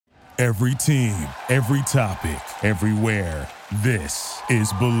Every team, every topic, everywhere. This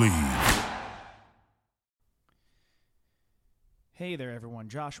is Believe. Hey there, everyone.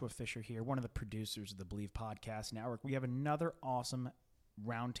 Joshua Fisher here, one of the producers of the Believe Podcast Network. We have another awesome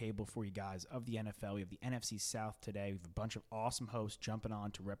roundtable for you guys of the NFL. We have the NFC South today. We have a bunch of awesome hosts jumping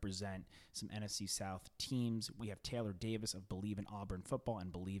on to represent some NFC South teams. We have Taylor Davis of Believe in Auburn Football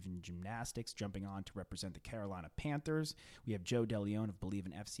and Believe in Gymnastics jumping on to represent the Carolina Panthers. We have Joe DeLeon of Believe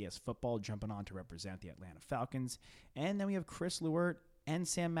in FCS Football jumping on to represent the Atlanta Falcons. And then we have Chris Lewert and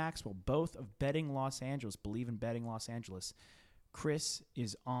Sam Maxwell, both of Betting Los Angeles, Believe in Betting Los Angeles. Chris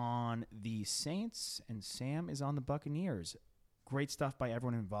is on the Saints and Sam is on the Buccaneers. Great stuff by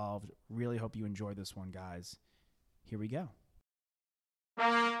everyone involved. Really hope you enjoy this one, guys. Here we go. We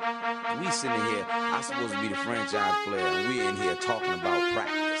sitting here, I'm supposed to be the franchise player, and we're in here talking about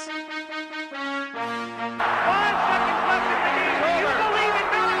practice. 5 seconds left in the game. Do you believe in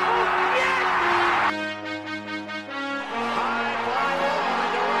miracles? Yes! High fly ball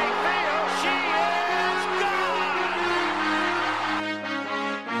into right field. She is gone!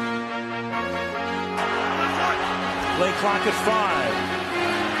 Play clock at 5.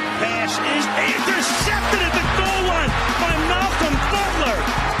 Pass is intercepted at the goal line by Malcolm Butler.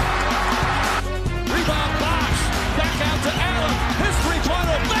 Rebound box. Back out to Allen. His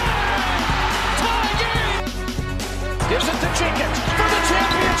three-pointer. Bang! Tie game! Gives it to Jenkins for the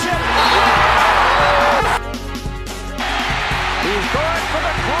championship. He's going for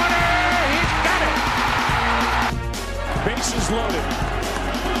the corner. He's got it. Bases loaded.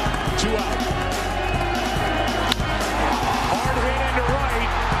 2 out. Hard hit into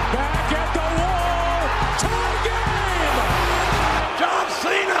right. Back at the wall. Tie game! John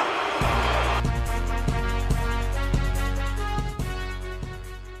Cena!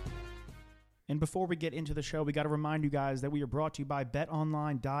 And before we get into the show, we got to remind you guys that we are brought to you by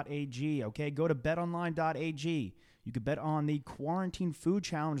betonline.ag, okay? Go to betonline.ag. You can bet on the Quarantine Food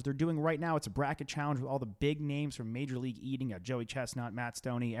Challenge they're doing right now. It's a bracket challenge with all the big names from Major League Eating. Joey Chestnut, Matt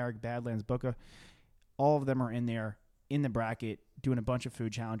Stoney, Eric Badlands, Booker. All of them are in there in the bracket doing a bunch of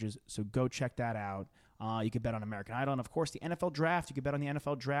food challenges, so go check that out. You can bet on American Idol, and of course the NFL Draft. You can bet on the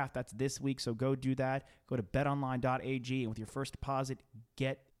NFL Draft. That's this week, so go do that. Go to betonline.ag, and with your first deposit,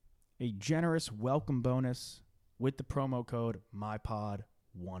 get a generous welcome bonus with the promo code MyPod100.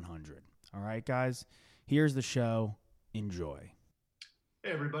 All right, guys, here's the show. Enjoy.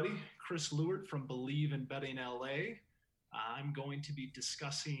 Hey, everybody. Chris Lewert from Believe in Betting LA. I'm going to be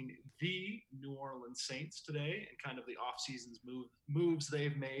discussing the New Orleans Saints today and kind of the off-season's moves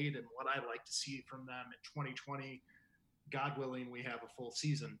they've made and what I'd like to see from them in 2020. God willing, we have a full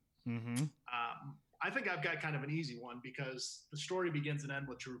season. Mm-hmm. I think I've got kind of an easy one because the story begins and ends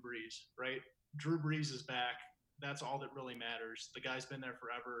with Drew Brees, right? Drew Brees is back. That's all that really matters. The guy's been there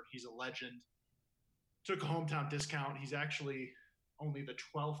forever. He's a legend. Took a hometown discount. He's actually only the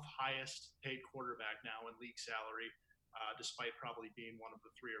 12th highest paid quarterback now in league salary. Despite probably being one of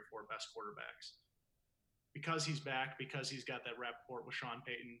the 3 or 4 best quarterbacks. Because he's back, because he's got that rapport with Sean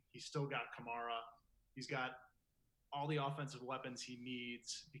Payton, he's still got Kamara, he's got all the offensive weapons he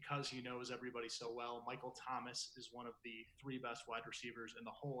needs because he knows everybody so well. Michael Thomas is one of the 3 best wide receivers in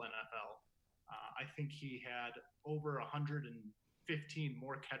the whole NFL. I think he had over 115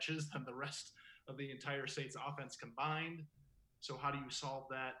 more catches than the rest of the entire Saints offense combined. So how do you solve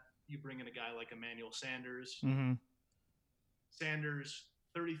that? You bring in a guy like Emmanuel Sanders. Mm-hmm. Sanders,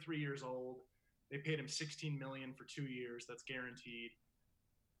 33 years old. They paid him $16 million for 2 years. That's guaranteed.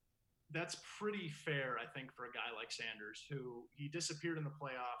 That's pretty fair, I think, for a guy like Sanders, who he disappeared in the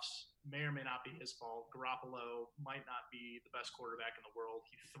playoffs. May or may not be his fault. Garoppolo might not be the best quarterback in the world.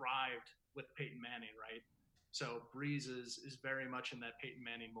 He thrived with Peyton Manning, right? So Brees is very much in that Peyton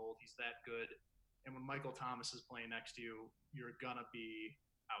Manning mold. He's that good. And when Michael Thomas is playing next to you, you're going to be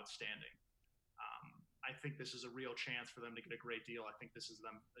outstanding. I think this is a real chance for them to get a great deal. I think this is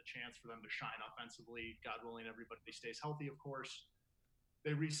a chance for them to shine offensively. God willing, everybody stays healthy, of course.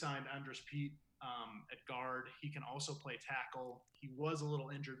 They re-signed Andres Pete at guard. He can also play tackle. He was a little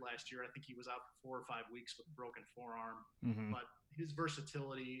injured last year. I think he was out for 4 or 5 weeks with a broken forearm. Mm-hmm. But his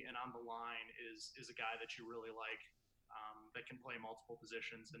versatility and on the line is a guy that you really like, that can play multiple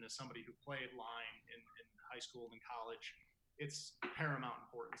positions. And as somebody who played line in high school and college, it's paramount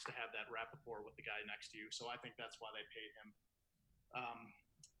importance to have that rapport with the guy next to you. So I think that's why they paid him.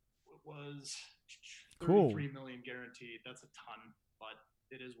 It was $33 million guaranteed. That's a ton, but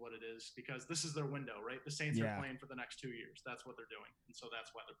it is what it is, because this is their window, right? The Saints are playing for the next 2 years. That's what they're doing. And so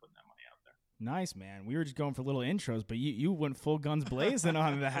that's why they're putting that money out there. Nice, man. We were just going for little intros, but you went full guns blazing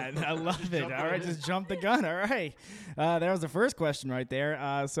on that. I love it. All right, just jump the gun. All right. That was the first question right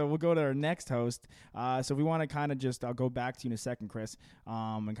there. So we'll go to our next host. So we want to kind of just, I'll go back to you in a second, Chris,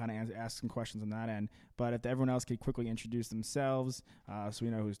 and kind of ask some questions on that end. But if everyone else could quickly introduce themselves so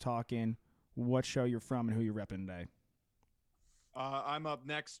we know who's talking, what show you're from, and who you're repping today. I'm up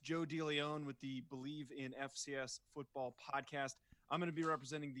next, Joe DeLeon with the Believe in FCS Football podcast. I'm going to be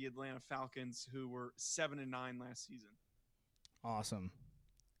representing the Atlanta Falcons, who were 7-9 last season. Awesome.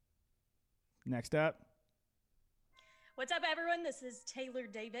 Next up. What's up, everyone? This is Taylor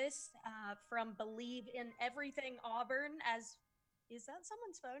Davis from Believe in Everything Auburn. Is that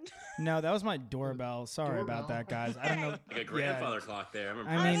someone's phone? No, that was my doorbell. Sorry about that, guys. I don't know. Like a grandfather clock there.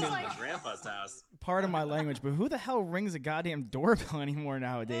 I mean, my grandpa's house. Part of my language, but who the hell rings a goddamn doorbell anymore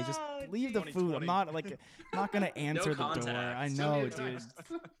nowadays? Just leave the food. I'm not going to answer the door. I know, dude.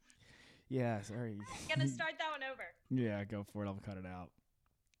 Yeah, sorry. Gonna start that one over. Yeah, go for it. I'll cut it out.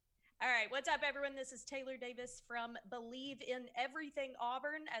 All right, what's up, everyone? This is Taylor Davis from Believe in Everything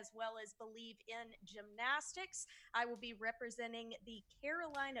Auburn, as well as Believe in Gymnastics. I will be representing the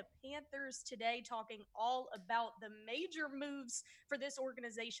Carolina Panthers today, talking all about the major moves for this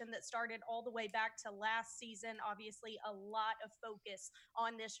organization that started all the way back to last season. Obviously, a lot of focus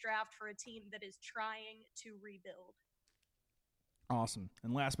on this draft for a team that is trying to rebuild. Awesome.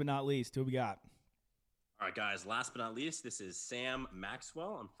 And last but not least, who we got? All right, guys, last but not least, this is Sam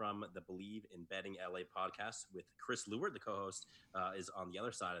Maxwell. I'm from the Believe in Betting LA podcast with Chris Lewert. The co-host is on the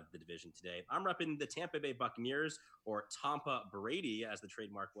other side of the division today. I'm repping the Tampa Bay Buccaneers, or Tampa Brady, as the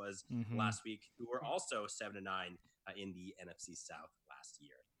trademark was last week, who were also 7-9 in the NFC South last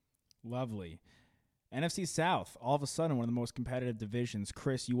year. Lovely. NFC South, all of a sudden, one of the most competitive divisions.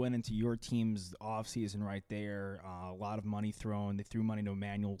 Chris, you went into your team's offseason right there. A lot of money thrown. They threw money to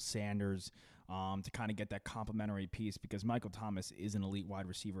Emmanuel Sanders to kind of get that complimentary piece, because Michael Thomas is an elite wide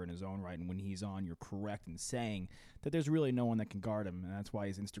receiver in his own right, and when he's on, you're correct in saying that there's really no one that can guard him, and that's why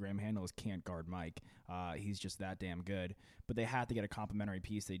his Instagram handle is Can't Guard Mike. He's just that damn good. But they had to get a complimentary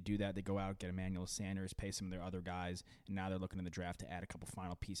piece. They do that. They go out, get Emmanuel Sanders, pay some of their other guys, and now they're looking in the draft to add a couple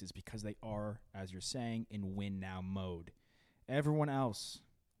final pieces because they are, as you're saying, in win-now mode. Everyone else,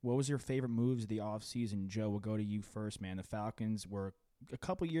 what was your favorite moves of the offseason? Joe, we'll go to you first, man. The Falcons were a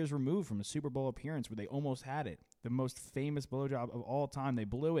couple years removed from a Super Bowl appearance where they almost had it. The most famous blowjob of all time. They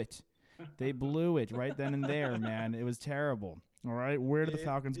blew it. They blew it right then and there, man. It was terrible. All right, where do the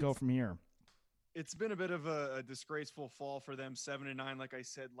Falcons go from here? It's been a bit of a disgraceful fall for them, 7-9, like I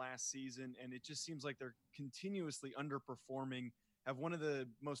said, last season, and it just seems like they're continuously underperforming, have one of the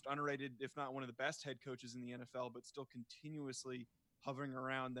most underrated, if not one of the best head coaches in the NFL, but still continuously hovering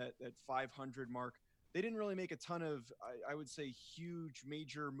around that 500 mark. They didn't really make a ton of, I would say, huge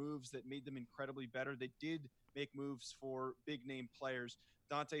major moves that made them incredibly better. They did make moves for big-name players.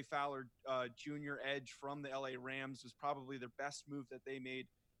 Dante Fowler, junior edge from the LA Rams, was probably their best move that they made.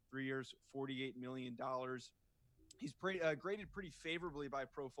 3 years, $48 million. He's graded pretty favorably by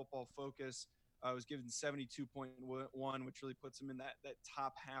Pro Football Focus. Was given 72.1, which really puts him in that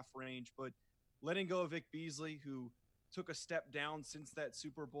top half range. But letting go of Vic Beasley, who took a step down since that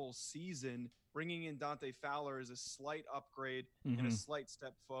Super Bowl season, bringing in Dante Fowler is a slight upgrade and a slight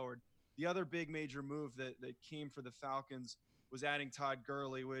step forward. The other big major move that came for the Falcons was adding Todd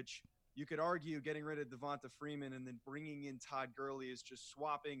Gurley, which you could argue getting rid of Devonta Freeman and then bringing in Todd Gurley is just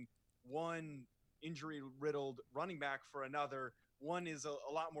swapping one injury-riddled running back for another. One is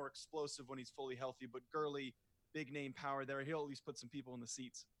a lot more explosive when he's fully healthy, but Gurley, big name power there. He'll at least put some people in the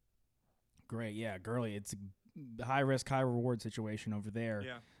seats. Great, yeah, Gurley. It's a high-risk, high-reward situation over there.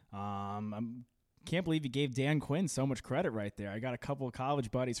 Yeah. I can't believe you gave Dan Quinn so much credit right there. I got a couple of college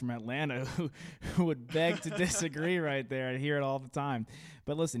buddies from Atlanta who would beg to disagree right there. I hear it all the time.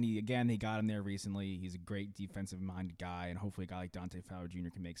 But listen, he got him there recently. He's a great defensive-minded guy, and hopefully a guy like Dante Fowler Jr.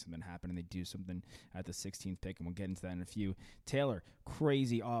 can make something happen, and they do something at the 16th pick, and we'll get into that in a few. Taylor,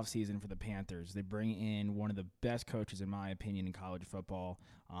 crazy offseason for the Panthers. They bring in one of the best coaches, in my opinion, in college football.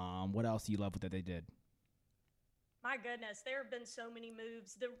 What else do you love with that they did? My goodness, there have been so many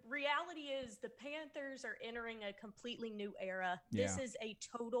moves. The reality is the Panthers are entering a completely new era. Yeah. This is a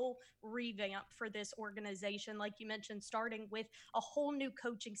total revamp for this organization. Like you mentioned, starting with a whole new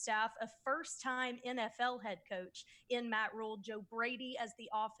coaching staff, a first-time NFL head coach in Matt Rule, Joe Brady as the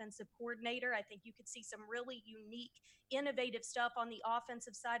offensive coordinator. I think you could see some really unique, innovative stuff on the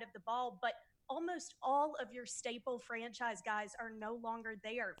offensive side of the ball, but almost all of your staple franchise guys are no longer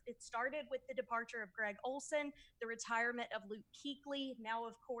there. It started with the departure of Greg Olsen, the retirement of Luke Kuechly, now,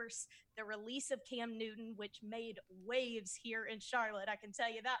 of course, the release of Cam Newton, which made waves here in Charlotte, I can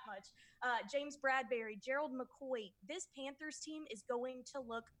tell you that much. James Bradbury, Gerald McCoy. This Panthers team is going to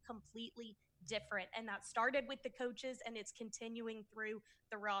look completely different, and that started with the coaches, and it's continuing through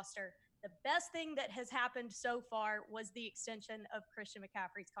the roster. The best thing that has happened so far was the extension of Christian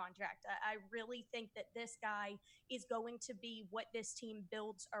McCaffrey's contract. I really think that this guy is going to be what this team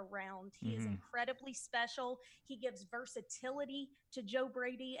builds around. He is incredibly special. He gives versatility to Joe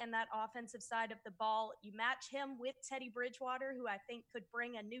Brady and that offensive side of the ball. You match him with Teddy Bridgewater, who I think could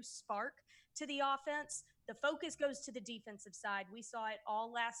bring a new spark to the offense. The focus goes to the defensive side. We saw it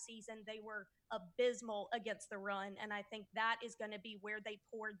all last season. They were abysmal against the run, and I think that is going to be where they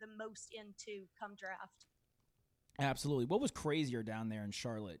poured the most into come draft. Absolutely. What was crazier down there in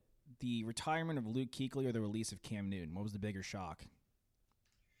Charlotte? The retirement of Luke Kuechly or the release of Cam Newton? What was the bigger shock?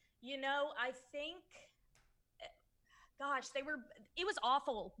 I think, it was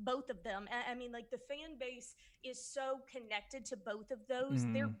awful, both of them. I mean, like, the fan base is so connected to both of those.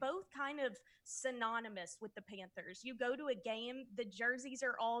 They're both kind of synonymous with the Panthers. You go to a game, the jerseys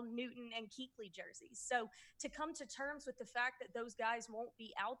are all Newton and Kuechly jerseys. So to come to terms with the fact that those guys won't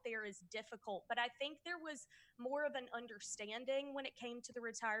be out there is difficult. But I think there was more of an understanding when it came to the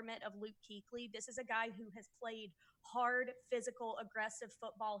retirement of Luke Kuechly. This is a guy who has played hard, physical, aggressive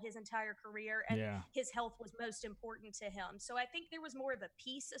football his entire career, and his health was most important to him. So I think there was more of a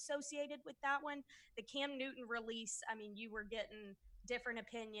peace associated with that one. The Cam Newton release, I mean, you were getting different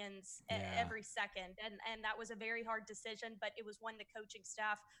opinions every second, and that was a very hard decision, but it was one the coaching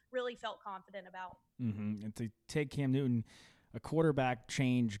staff really felt confident about. And to take Cam Newton, a quarterback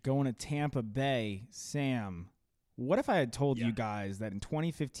change going to Tampa Bay, Sam, what if I had told you guys that in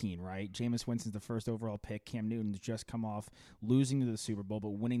 2015, right, Jameis Winston's the first overall pick, Cam Newton's just come off losing to the Super Bowl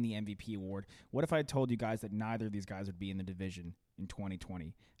but winning the MVP award? What if I had told you guys that neither of these guys would be in the division in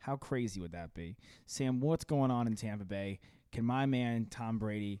 2020? How crazy would that be? Sam, what's going on in Tampa Bay? Can my man Tom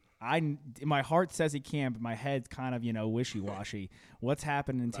Brady, my heart says he can, but my head's kind of, wishy-washy. What's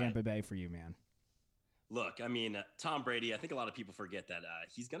happening in Tampa Bay for you, man? Look, I mean, Tom Brady, I think a lot of people forget that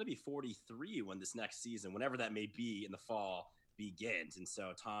he's going to be 43 when this next season, whenever that may be in the fall, begins. And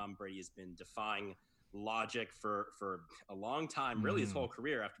so Tom Brady has been defying logic for a long time, really his whole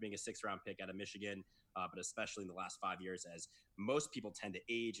career, after being a 6th-round pick out of Michigan, but especially in the last 5 years, as most people tend to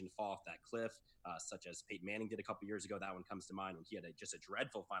age and fall off that cliff, such as Peyton Manning did a couple years ago. That one comes to mind when he had just a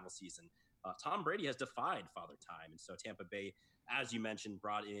dreadful final season. Tom Brady has defied Father Time. And so Tampa Bay, as you mentioned,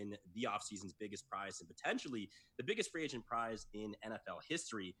 brought in the offseason's biggest prize and potentially the biggest free agent prize in NFL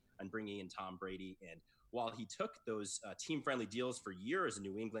history on bringing in Tom Brady. And while he took those team-friendly deals for years in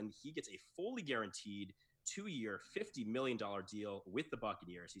New England, he gets a fully guaranteed 2-year, $50 million deal with the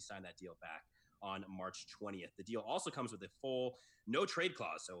Buccaneers. He signed that deal back on March 20th. The deal also comes with a full no-trade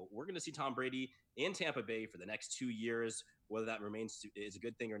clause. So we're going to see Tom Brady in Tampa Bay for the next 2 years. Whether that is a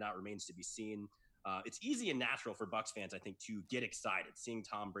good thing or not remains to be seen. It's easy and natural for Bucs fans, I think, to get excited. Seeing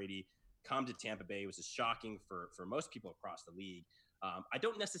Tom Brady come to Tampa Bay was shocking for most people across the league. I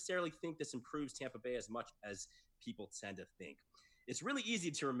don't necessarily think this improves Tampa Bay as much as people tend to think. It's really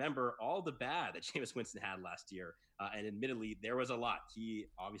easy to remember all the bad that Jameis Winston had last year. And admittedly, there was a lot. He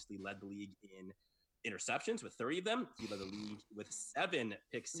obviously led the league in interceptions with 30 of them. He led the league with 7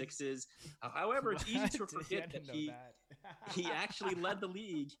 pick sixes. However, it's easy to forget that he actually led the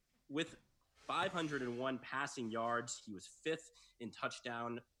league with 501 passing yards. He was 5th in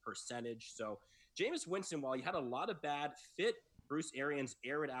touchdown percentage. So Jameis Winston, while he had a lot of bad, fit Bruce Arians'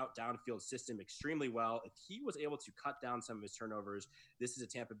 air-it-out downfield system extremely well. If he was able to cut down some of his turnovers, this is a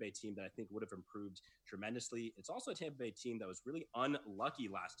Tampa Bay team that I think would have improved tremendously. It's also a Tampa Bay team that was really unlucky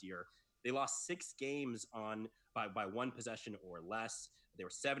last year. They lost 6 games by 1 possession or less. They were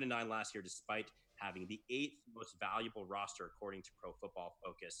 7-9 last year, despite having the 8th most valuable roster, according to Pro Football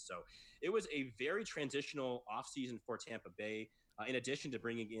Focus. So it was a very transitional offseason for Tampa Bay. In addition to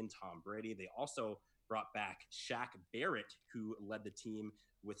bringing in Tom Brady, they also brought back Shaq Barrett, who led the team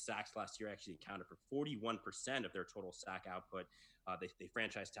with sacks last year, actually accounted for 41% of their total sack output. They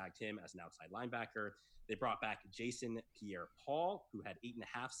franchise tagged him as an outside linebacker. They brought back Jason Pierre-Paul, who had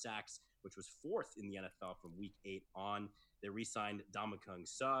 8.5 sacks, which was 4th in the NFL from week 8 on. They re-signed Ndamukong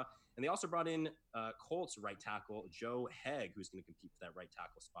Suh, and they also brought in Colts right tackle Joe Haeg, who's going to compete for that right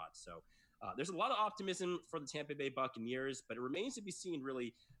tackle spot. So There's a lot of optimism for the Tampa Bay Buccaneers, but it remains to be seen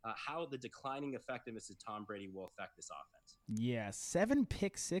really how the declining effectiveness of Tom Brady will affect this offense. Yeah, 7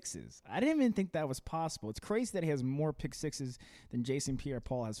 pick sixes. I didn't even think that was possible. It's crazy that he has more pick sixes than Jason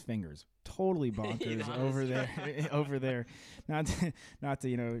Pierre-Paul has fingers. Totally bonkers over there. Not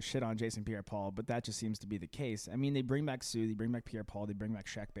to shit on Jason Pierre-Paul, but that just seems to be the case. I mean, they bring back Sue, they bring back Pierre-Paul, they bring back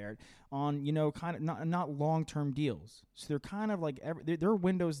Shaq Barrett on kind of not long-term deals. So they're kind of like their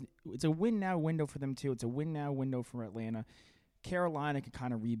windows. It's a win now window for them too. It's a win now window for Atlanta. Carolina could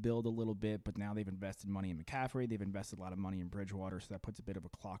kind of rebuild a little bit, but now they've invested money in McCaffrey. They've invested a lot of money in Bridgewater, so that puts a bit of a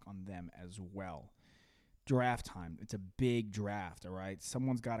clock on them as well. Draft time. It's a big draft, all right?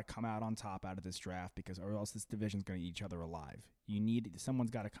 Someone's got to come out on top out of this draft or else this division's going to eat each other alive.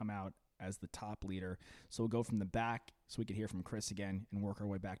 Someone's got to come out as the top leader. So we'll go from the back so we can hear from Chris again and work our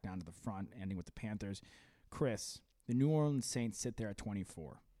way back down to the front, ending with the Panthers. Chris, the New Orleans Saints sit there at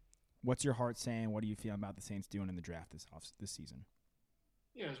 24. What's your heart saying? What are you feeling about the Saints doing in the draft this season?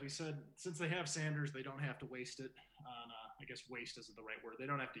 Yeah, as we said, since they have Sanders, they don't have to waste it on. I guess waste isn't the right word. They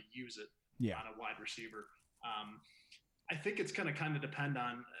don't have to use it on a wide receiver. I think it's going to kind of depend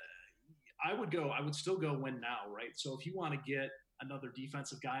on. I would still go win now, right? So if you want to get another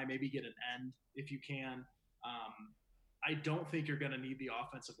defensive guy, maybe get an end if you can. I don't think you're going to need the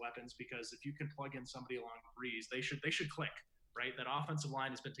offensive weapons because if you can plug in somebody along Breeze, they should click. Right, that offensive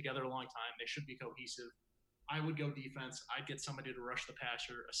line has been together a long time. They should be cohesive. I would go defense. I'd get somebody to rush the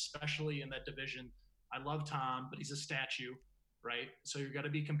passer, especially in that division. I love Tom, but he's a statue, right? So you're going to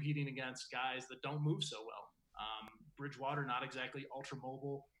be competing against guys that don't move so well. Bridgewater, not exactly ultra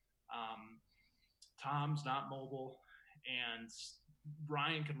mobile. Tom's not mobile, and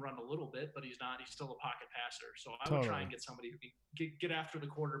Ryan can run a little bit, but he's not. He's still a pocket passer. So I would try and get somebody who can get after the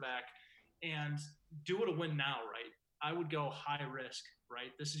quarterback and do it to win now, right? I would go high risk, right?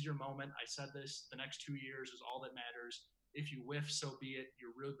 This is your moment. I said this. The next 2 years is all that matters. If you whiff, so be it.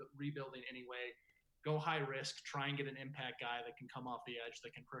 You're rebuilding anyway. Go high risk. Try and get an impact guy that can come off the edge,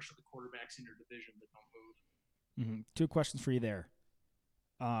 that can pressure the quarterbacks in your division that don't move. Mm-hmm. 2 questions for you there.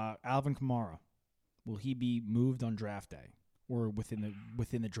 Alvin Kamara, will he be moved on draft day or within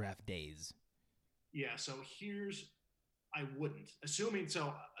the draft days? Yeah. So I wouldn't. Assuming his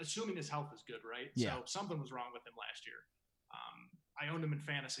health is good, right? Yeah. So something was wrong with him last year. I owned him in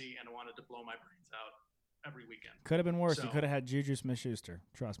fantasy, and I wanted to blow my brains out every weekend. Could have been worse. You could have had Juju Smith-Schuster.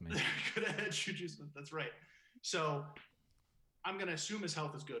 Trust me. Could have had Juju Smith. That's right. So I'm going to assume his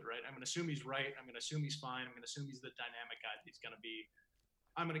health is good, right? I'm going to assume he's right. I'm going to assume he's fine. I'm going to assume he's the dynamic guy that he's going to be.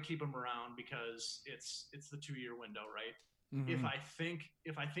 I'm going to keep him around because it's the 2-year window, right? Mm-hmm. If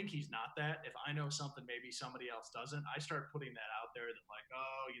I think he's not that, if I know something maybe somebody else doesn't, I start putting that out there that like,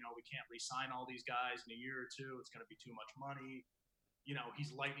 we can't re-sign all these guys in a year or two. It's going to be too much money.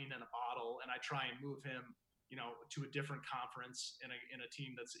 He's lightning in a bottle, and I try and move him, to a different conference in a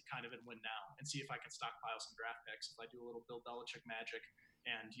team that's kind of in win now, and see if I can stockpile some draft picks. If I do a little Bill Belichick magic,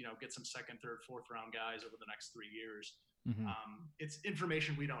 and get some 2nd, 3rd, 4th round guys over the next 3 years. Mm-hmm. It's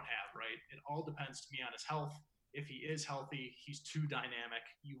information we don't have, right? It all depends to me on his health. If he is healthy, he's too dynamic.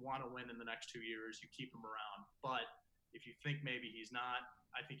 You want to win in the next 2 years, you keep him around. But if you think maybe he's not,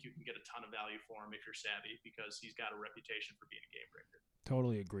 I think you can get a ton of value for him if you're savvy because he's got a reputation for being a game breaker.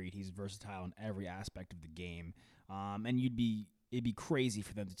 Totally agreed. He's versatile in every aspect of the game. And it'd be crazy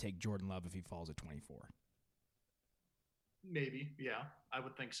for them to take Jordan Love if he falls at 24. Maybe, yeah, I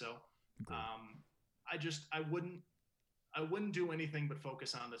would think so. Agreed. I wouldn't do anything but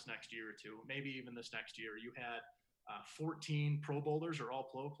focus on this next year or two, maybe even this next year. You had 14 Pro Bowlers or all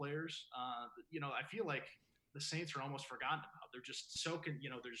Pro players. I feel like the Saints are almost forgotten about. They're just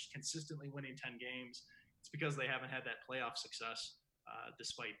they're just consistently winning 10 games. It's because they haven't had that playoff success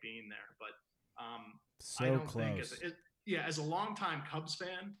despite being there. But so I don't close. think as a longtime Cubs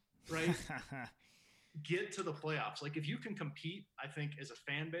fan, right? Get to the playoffs. Like if you can compete, I think as a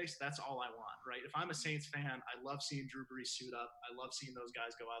fan base, that's all I want, right? If I'm a Saints fan, I love seeing Drew Brees suit up. I love seeing those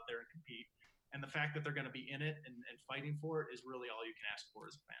guys go out there and compete. And the fact that they're going to be in it and fighting for it is really all you can ask for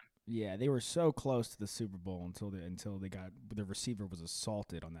as a fan. Yeah, they were so close to the Super Bowl until they got the receiver was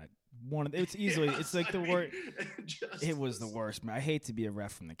assaulted on that one. It's easily it's like the worst. It was the worst. I hate to be a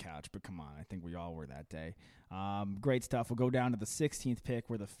ref from the couch, but come on, I think we all were that day. Great stuff. We'll go down to the 16th pick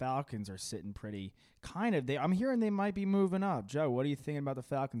where the Falcons are sitting pretty kind of. I'm hearing they might be moving up. Joe, what are you thinking about the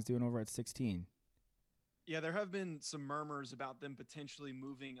Falcons doing over at 16? Yeah, there have been some murmurs about them potentially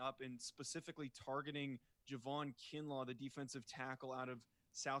moving up and specifically targeting Javon Kinlaw, the defensive tackle out of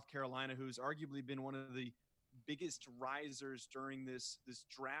South Carolina, who's arguably been one of the biggest risers during this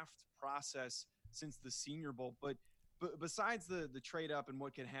draft process since the Senior Bowl. But But besides the trade up and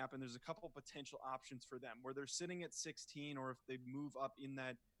what can happen, there's a couple potential options for them where they're sitting at 16, or if they move up in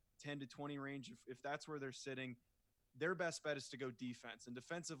that 10 to 20 range, if that's where they're sitting, their best bet is to go defense. And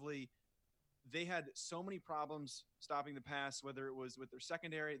defensively, they had so many problems stopping the pass, whether it was with their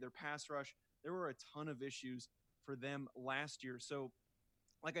secondary, their pass rush. There were a ton of issues for them last year. So,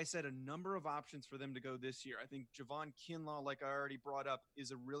 like I said, a number of options for them to go this year. I think Javon Kinlaw, like I already brought up,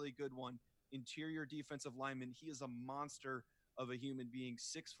 is a really good one. Interior defensive lineman. He is a monster of a human being,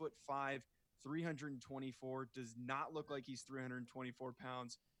 6'5", 324, does not look like he's 324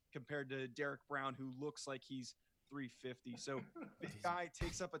 pounds compared to Derek Brown, who looks like he's 350. So this guy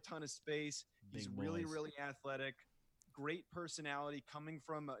takes up a ton of space. He's really, really athletic, great personality, coming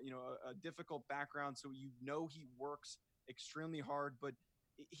from a difficult background. So he works extremely hard, but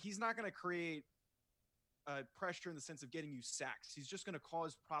he's not going to create pressure in the sense of getting you sacks. He's just going to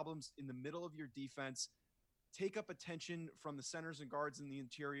cause problems in the middle of your defense, take up attention from the centers and guards in the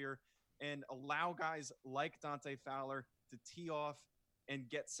interior, and allow guys like Dante Fowler to tee off and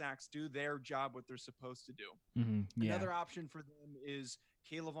get sacks, do their job, what they're supposed to do. Another option for them is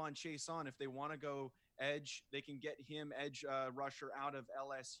Kayvon Chaisson. If they want to go edge, they can get him edge rusher out of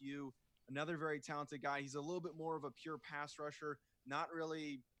LSU. Another very talented guy. He's a little bit more of a pure pass rusher, not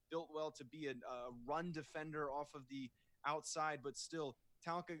really built well to be a run defender off of the outside, but still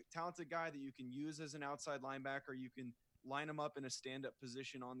talented guy that you can use as an outside linebacker. You can line him up in a stand-up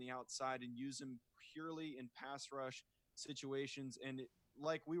position on the outside and use him purely in pass rush situations. And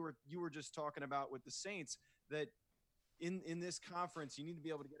you were just talking about with the Saints, that in this conference, you need to be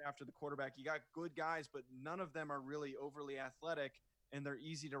able to get after the quarterback. You got good guys, but none of them are really overly athletic, and they're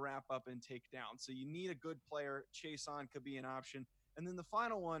easy to wrap up and take down. So you need a good player. Chaisson could be an option. And then the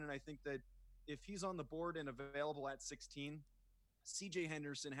final one, and I think that if he's on the board and available at 16, CJ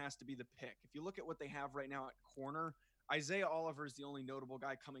Henderson has to be the pick. If you look at what they have right now at corner, Isaiah Oliver is the only notable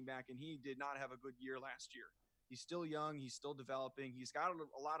guy coming back, and he did not have a good year last year. He's still young. He's still developing. He's got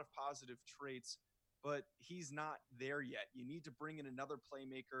a lot of positive traits, but he's not there yet. You need to bring in another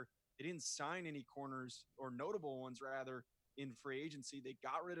playmaker. They didn't sign any corners, or notable ones rather, in free agency. They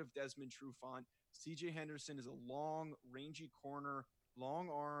got rid of Desmond Trufant. CJ Henderson is a long, rangy corner, long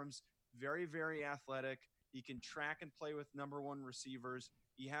arms, very, very athletic. He can track and play with number one receivers.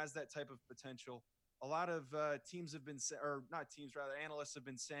 He has that type of potential. A lot of analysts have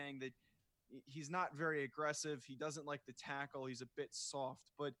been saying that he's not very aggressive. He doesn't like to tackle. He's a bit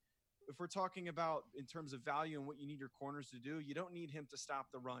soft. But if we're talking about in terms of value and what you need your corners to do, you don't need him to stop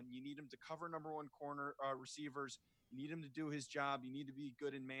the run. You need him to cover number one corner receivers. You need him to do his job. You need to be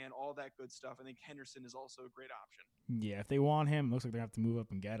good in man, all that good stuff. I think Henderson is also a great option. Yeah, if they want him, looks like they have to move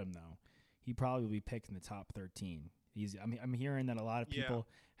up and get him, though. He probably will be picked in the top 13. I'm hearing that a lot of people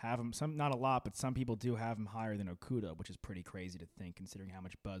have him. Not a lot, but some people do have him higher than Okudah, which is pretty crazy to think, considering how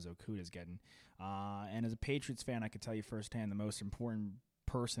much buzz Okudah is getting. And as a Patriots fan, I could tell you firsthand the most important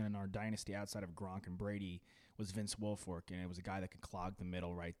person in our dynasty outside of Gronk and Brady was Vince Wilfork, and it was a guy that could clog the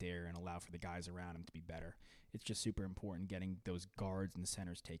middle right there and allow for the guys around him to be better. It's just super important getting those guards and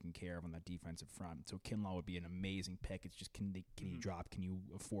centers taken care of on that defensive front. So Kinlaw would be an amazing pick. It's just can he drop? Can you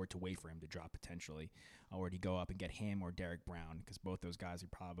afford to wait for him to drop potentially? Or do you go up and get him or Derek Brown? Because both those guys are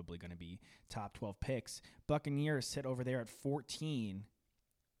probably going to be top 12 picks. Buccaneers sit over there at 14.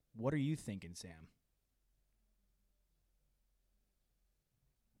 What are you thinking, Sam?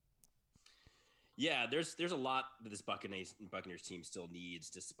 Yeah, there's a lot that this Buccaneers team still needs,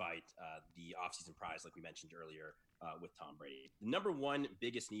 despite the offseason prize, like we mentioned earlier, with Tom Brady. The number one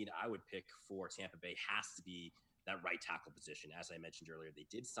biggest need I would pick for Tampa Bay has to be that right tackle position. As I mentioned earlier, they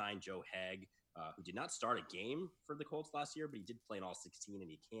did sign Joe Haeg, who did not start a game for the Colts last year, but he did play in all 16,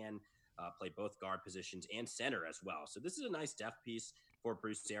 and he can play both guard positions and center as well. So this is a nice depth piece for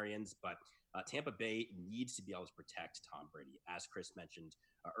Bruce Arians, but Tampa Bay needs to be able to protect Tom Brady. As Chris mentioned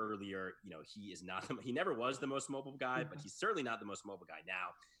earlier, he never was the most mobile guy, but he's certainly not the most mobile guy now.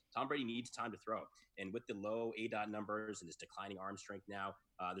 Tom Brady needs time to throw. And with the low ADOT numbers and his declining arm strength now,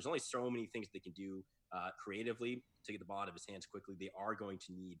 there's only so many things they can do creatively to get the ball out of his hands quickly. They are going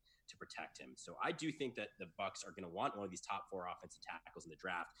to need to protect him. So I do think that the Bucs are going to want one of these top 4 offensive tackles in the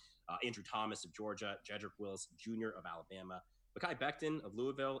draft. Andrew Thomas of Georgia, Jedrick Wills Jr. of Alabama, Mekhi Becton of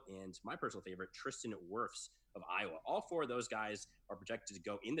Louisville, and my personal favorite, Tristan Wirfs of Iowa. All 4 of those guys are projected to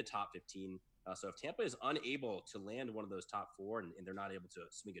go in the top 15. So if Tampa is unable to land one of those top 4 and they're not able to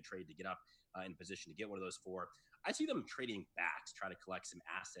swing a trade to get up in position to get one of those 4, I see them trading back to try to collect some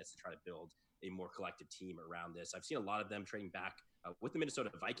assets to try to build a more collective team around this. I've seen a lot of them trading back with the Minnesota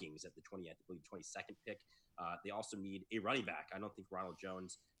Vikings at the 22nd pick They also need a running back. I don't think Ronald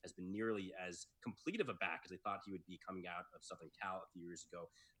Jones has been nearly as complete of a back as they thought he would be coming out of Southern Cal a few years ago.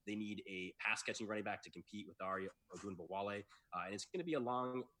 They need a pass-catching running back to compete with Ari Ogunbowale, and it's going to be a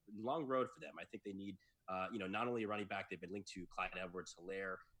long road for them. I think they need, not only a running back. They've been linked to Clyde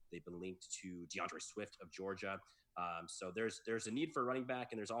Edwards-Helaire. They've been linked to DeAndre Swift of Georgia. So there's a need for a running back,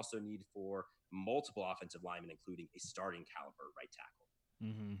 and there's also a need for multiple offensive linemen, including a starting caliber right tackle.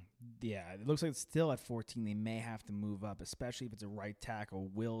 Mm-hmm. Yeah, it looks like it's still at 14. They may have to move up, especially if it's a right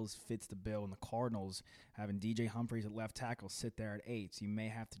tackle. Wills fits the bill, and the Cardinals having DJ Humphries at left tackle sit there at 8. So you may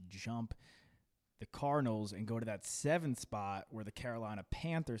have to jump the Cardinals and go to that 7th spot where the Carolina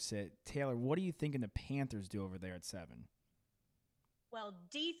Panthers sit. Taylor, what are you thinking the Panthers do over there at 7? Well,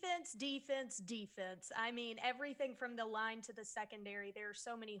 defense. I mean, everything from the line to the secondary. There are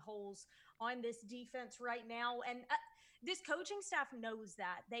so many holes on this defense right now. And this coaching staff knows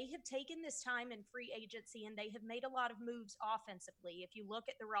that. They have taken this time in free agency, and they have made a lot of moves offensively. If you look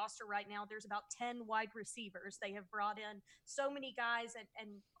at the roster right now, there's about 10 wide receivers. They have brought in so many guys and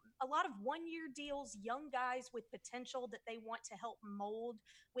a lot of one-year deals, young guys with potential that they want to help mold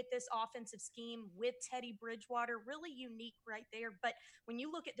with this offensive scheme with Teddy Bridgewater. Really unique right there. But when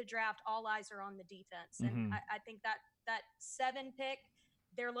you look at the draft, all eyes are on the defense. And I think that 7 pick,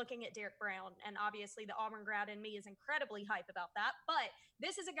 they're looking at Derek Brown. And obviously the Auburn grad in me is incredibly hype about that. But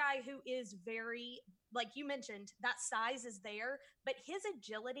this is a guy who is very, like you mentioned, that size is there, but his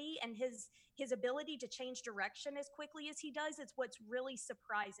agility and his ability to change direction as quickly as he does, it's what's really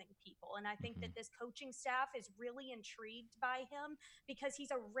surprising people. And I think that this coaching staff is really intrigued by him because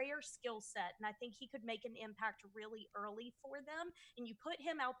he's a rare skill set. And I think he could make an impact really early for them. And you put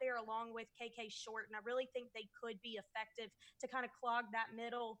him out there along with KK Short, and I really think they could be effective to kind of clog that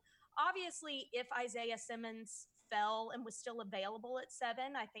middle. Obviously, if Isaiah Simmons fell and was still available at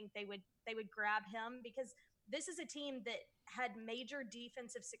 7, I think they would grab him, because this is a team that had major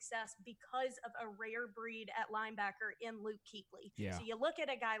defensive success because of a rare breed at linebacker in Luke Kuechly. Yeah. So you look at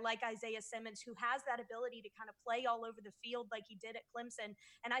a guy like Isaiah Simmons who has that ability to kind of play all over the field like he did at Clemson.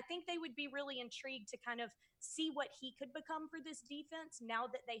 And I think they would be really intrigued to kind of see what he could become for this defense now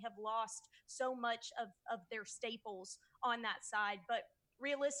that they have lost so much of their staples on that side. But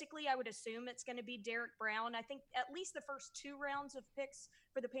realistically, I would assume it's going to be Derek Brown. I think at least the first 2 rounds of picks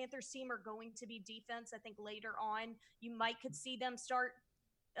for the Panthers team are going to be defense. I think later on you could see them start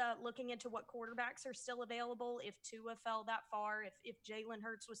looking into what quarterbacks are still available if Tua fell that far, if Jalen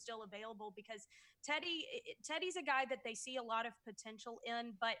Hurts was still available, because Teddy's a guy that they see a lot of potential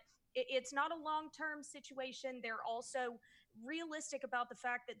in, but it's not a long-term situation. They're also realistic about the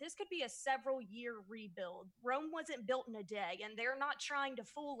fact that this could be a several-year rebuild. Rome wasn't built in a day, and they're not trying to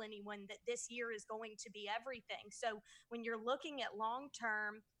fool anyone that this year is going to be everything. So when you're looking at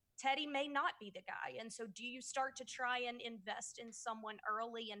long-term, Teddy may not be the guy. And so do you start to try and invest in someone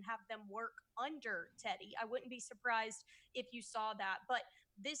early and have them work under Teddy? I wouldn't be surprised if you saw that. But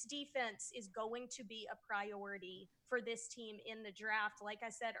this defense is going to be a priority for this team in the draft. Like I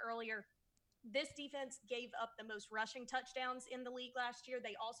said earlier, this defense gave up the most rushing touchdowns in the league last year.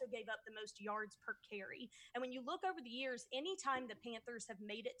 They also gave up the most yards per carry. And when you look over the years, anytime the Panthers have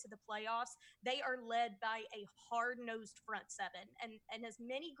made it to the playoffs, they are led by a hard-nosed front 7. And as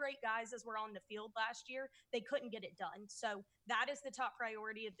many great guys as were on the field last year, they couldn't get it done. So that is the top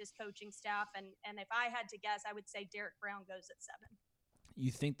priority of this coaching staff. And if I had to guess, I would say Derek Brown goes at 7. You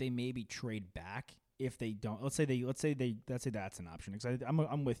think they maybe trade back if they don't? Let's say that's an option, because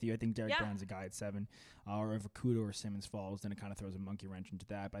I'm with you. I think Derek Brown's a guy at 7, or if Okudah or Simmons falls, then it kind of throws a monkey wrench into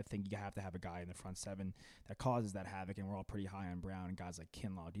that. But I think you have to have a guy in the front 7 that causes that havoc, and we're all pretty high on Brown and guys like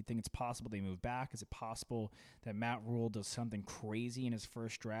Kinlaw. Do you think it's possible they move back? Is it possible that Matt Rule does something crazy in his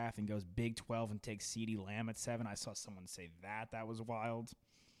first draft and goes Big 12 and takes CeeDee Lamb at 7? I saw someone say that was wild.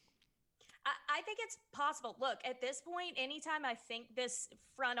 I think it's possible. Look, at this point, anytime I think this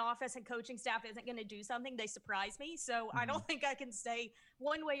front office and coaching staff isn't going to do something, they surprise me. So I don't think I can say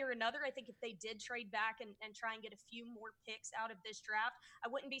one way or another. I think if they did trade back and try and get a few more picks out of this draft, I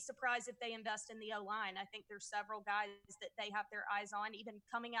wouldn't be surprised if they invest in the O-line. I think there's several guys that they have their eyes on, even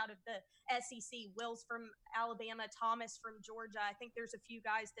coming out of the SEC. Wills from Alabama, Thomas from Georgia. I think there's a few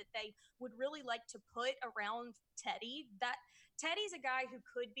guys that they would really like to put around Teddy. Teddy's a guy who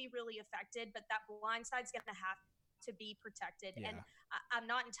could be really affected, but that blind side's going to have to be protected. Yeah. And I'm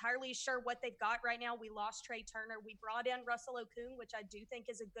not entirely sure what they've got right now. We lost Trey Turner. We brought in Russell Okung, which I do think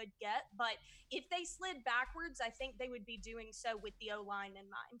is a good get. But if they slid backwards, I think they would be doing so with the O-line in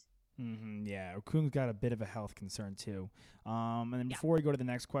mind. Yeah, Okung's got a bit of a health concern too. And then before we go to the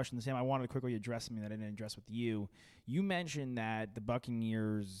next question, Sam, I wanted to quickly address something that I didn't address with you. You mentioned that the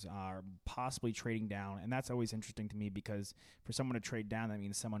Buccaneers are possibly trading down, and that's always interesting to me because for someone to trade down, that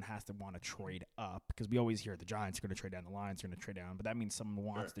means someone has to want to trade up, because we always hear the Giants are going to trade down, the Lions are going to trade down, but that means someone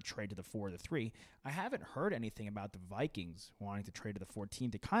wants to trade to the 4 or the 3. I haven't heard anything about the Vikings wanting to trade to the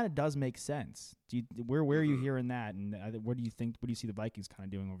 14th. It kind of does make sense. Where are you hearing that, and what do you think? What do you see the Vikings kind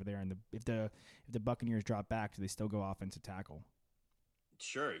of doing over there? And if the Buccaneers drop back, do they still go offensive tackle?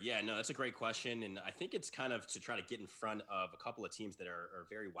 Sure. Yeah, no, that's a great question. And I think it's kind of to try to get in front of a couple of teams that are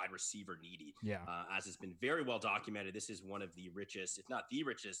very wide receiver needy. Yeah. As has been very well documented, this is one of the richest, if not the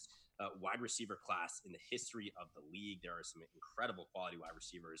richest, wide receiver class in the history of the league. There are some incredible quality wide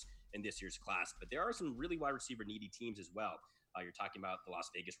receivers in this year's class, but there are some really wide receiver needy teams as well. You're talking about the Las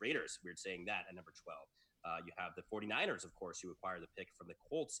Vegas Raiders. Weird saying that at number 12. You have the 49ers, of course, who acquired the pick from the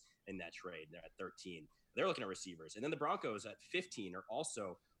Colts in that trade. They're at 13. They're looking at receivers. And then the Broncos at 15 are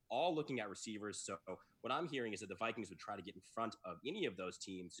also all looking at receivers. So what I'm hearing is that the Vikings would try to get in front of any of those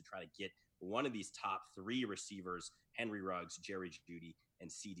teams to try to get one of these top 3 receivers, Henry Ruggs, Jerry Jeudy, and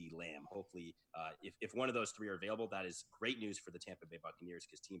CeeDee Lamb. Hopefully, if one of those 3 are available, that is great news for the Tampa Bay Buccaneers,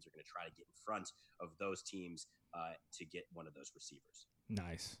 because teams are going to try to get in front of those teams to get one of those receivers.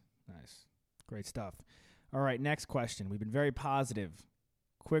 Nice. Great stuff. All right, next question. We've been very positive.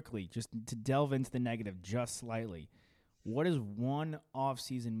 Quickly, just to delve into the negative just slightly, what is one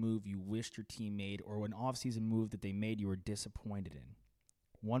offseason move you wished your team made, or an offseason move that they made you were disappointed in?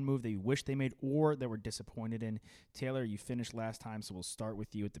 One move that you wish they made or that were disappointed in. Taylor, you finished last time, so we'll start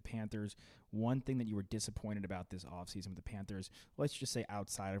with you at the Panthers. One thing that you were disappointed about this offseason with the Panthers, let's just say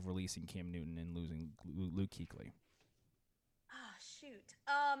outside of releasing Cam Newton and losing Luke Kuechly. Oh, shoot.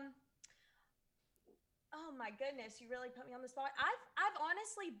 Oh my goodness, you really put me on the spot. I've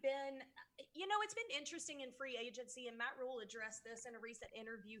honestly been, it's been interesting in free agency, and Matt Rule addressed this in a recent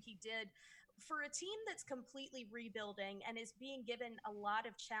interview he did. For a team that's completely rebuilding and is being given a lot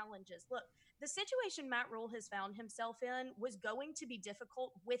of challenges. Look, the situation Matt Rule has found himself in was going to be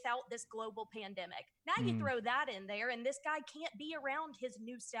difficult without this global pandemic. Now you throw that in there, and this guy can't be around his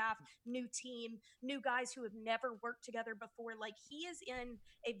new staff, new team, new guys who have never worked together before. Like, he is in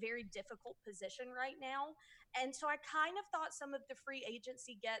a very difficult position right now. And so I kind of thought some of the free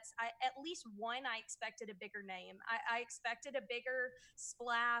agency gets, at least one, I expected a bigger name. I expected a bigger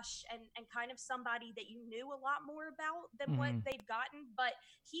splash and kind of somebody that you knew a lot more about than what they've gotten. But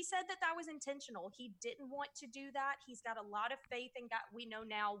he said that was intentional. He didn't want to do that. He's got a lot of faith in God. We know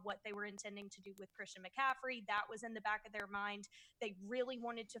now what they were intending to do with Christian McCaffrey. That was in the back of their mind. They really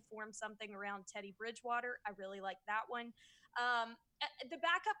wanted to form something around Teddy Bridgewater. I really like that one. The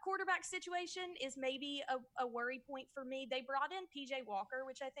backup quarterback situation is maybe a worry point for me. They brought in PJ Walker,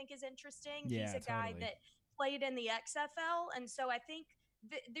 which I think is interesting. Yeah, he's a guy that played in the XFL. And so I think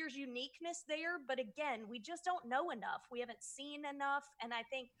there's uniqueness there. But again, we just don't know enough. We haven't seen enough. And I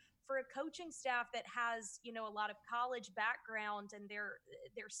think for a coaching staff that has, a lot of college background and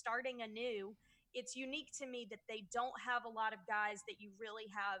they're starting anew, it's unique to me that they don't have a lot of guys that you really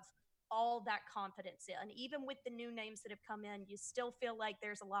have all that confidence in. Even with the new names that have come in, you still feel like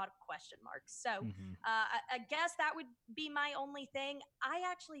there's a lot of question marks. So I guess that would be my only thing. I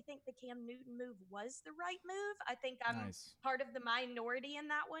actually think the Cam Newton move was the right move. I think I'm part of the minority in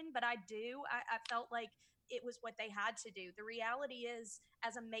that one, but I felt like it was what they had to do. The reality is,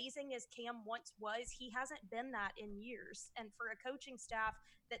 as amazing as Cam once was, he hasn't been that in years. And for a coaching staff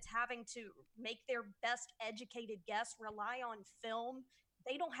that's having to make their best educated guess rely on film,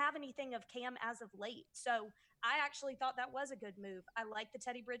 they don't have anything of Cam as of late. So I actually thought that was a good move. I like the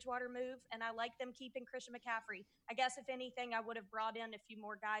Teddy Bridgewater move, and I like them keeping Christian McCaffrey. I guess if anything, I would have brought in a few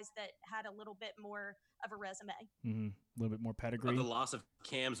more guys that had a little bit more of a resume. A little bit more pedigree. The loss of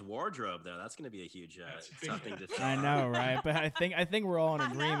Cam's wardrobe, though, that's going to be a huge tough thing to say. I know, right? But I think we're all in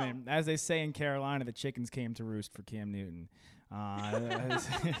agreement. As they say in Carolina, the chickens came to roost for Cam Newton. I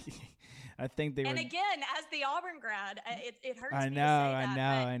think they and were. Again, as the Auburn grad, it hurts I me know, to say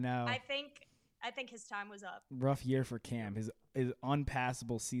that, I know. I think his time was up. Rough year for Cam. His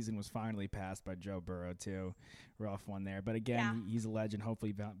unpassable season was finally passed by Joe Burrow, too. Rough one there. But again, he's a legend.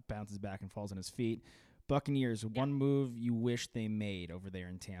 Hopefully he bounces back and falls on his feet. Buccaneers, one move you wish they made over there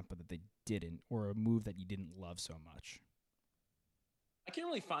in Tampa that they didn't, or a move that you didn't love so much? I can't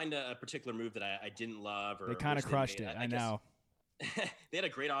really find a particular move that I didn't love. Or they kind of crushed it. I know. They had a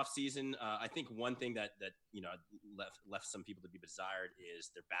great offseason. I think one thing that left some people to be desired is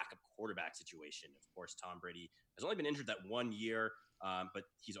their backup quarterback situation. Of course, Tom Brady has only been injured that 1 year. But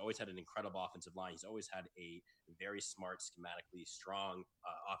he's always had an incredible offensive line. He's always had a very smart, schematically strong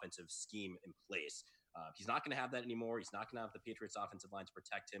offensive scheme in place. He's not going to have that anymore. He's not going to have the Patriots offensive line to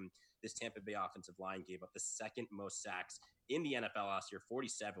protect him. This Tampa Bay offensive line gave up the second most sacks in the NFL last year,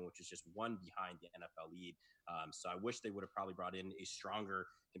 47, which is just one behind the NFL lead. So I wish they would have probably brought in a stronger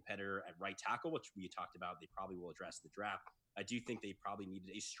competitor at right tackle, which we talked about. They probably will address in the draft. I do think they probably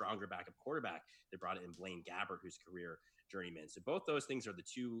needed a stronger backup quarterback. They brought in Blaine Gabbert, who's career journeyman. So both those things are the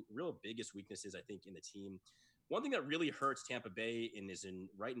two real biggest weaknesses, I think, in the team. One thing that really hurts Tampa Bay and is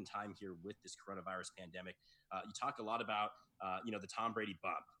right in time here with this coronavirus pandemic, you talk a lot about, the Tom Brady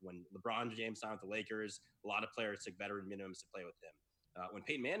bump. When LeBron James signed with the Lakers, a lot of players took veteran minimums to play with him. When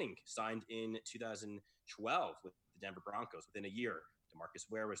Peyton Manning signed in 2012 with the Denver Broncos, within a year,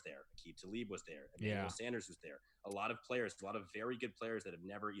 DeMarcus Ware was there, Aqib Talib was there, Emmanuel Sanders was there. A lot of players, a lot of very good players that have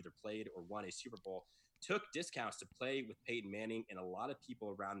never either played or won a Super Bowl took discounts to play with Peyton Manning, and a lot of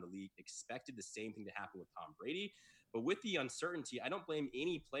people around the league expected the same thing to happen with Tom Brady. But with the uncertainty, I don't blame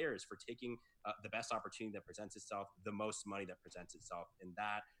any players for taking the best opportunity that presents itself, the most money that presents itself, and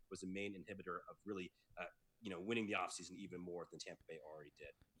that was the main inhibitor of really winning the offseason even more than Tampa Bay already did.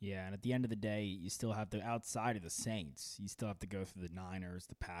 Yeah, and at the end of the day, you still have to, outside of the Saints, you still have to go through the Niners,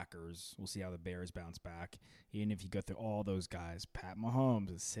 the Packers. We'll see how the Bears bounce back. Even if you go through all those guys, Pat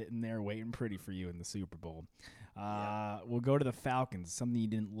Mahomes is sitting there waiting pretty for you in the Super Bowl. We'll go to the Falcons, something you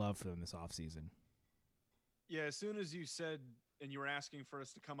didn't love for them this offseason. Yeah, as soon as you said, and you were asking for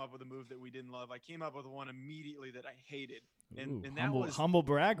us to come up with a move that we didn't love, I came up with one immediately that I hated. And that was humble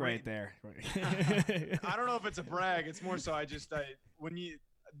brag right there. I don't know if it's a brag. It's more so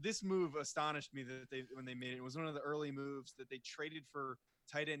this move astonished me when they made it. It was one of the early moves that they traded for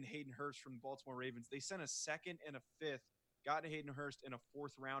tight end Hayden Hurst from the Baltimore Ravens. They sent a second and a fifth, got Hayden Hurst and a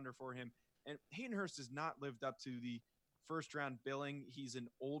fourth rounder for him. And Hayden Hurst has not lived up to the first round billing. He's an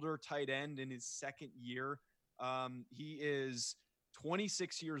older tight end in his second year. He is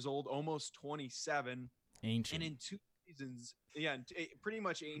 26 years old, almost 27. Ancient. And in 2 seasons, pretty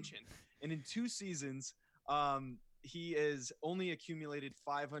much ancient. And in 2 seasons, he has only accumulated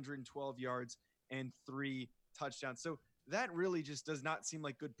 512 yards and 3 touchdowns. So that really just does not seem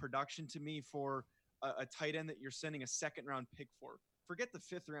like good production to me for a tight end that you're sending a second round pick for. Forget the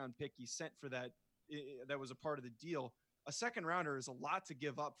 5th round pick you sent for that. That was a part of the deal. A second rounder is a lot to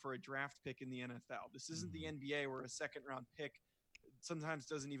give up for a draft pick in the NFL. This isn't the NBA where a second round pick sometimes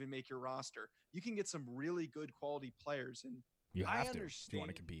doesn't even make your roster. You can get some really good quality players, and you have to if you want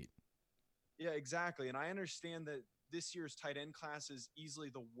to compete. Yeah, exactly. And I understand that this year's tight end class is easily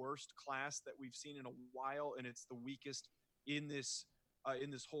the worst class that we've seen in a while, and it's the weakest in this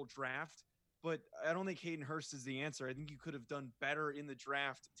whole draft. But I don't think Hayden Hurst is the answer. I think you could have done better in the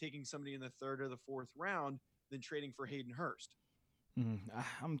draft, taking somebody in the 3rd or the 4th round than trading for Hayden Hurst.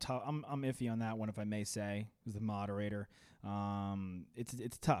 I'm iffy on that one, if I may say, as the moderator.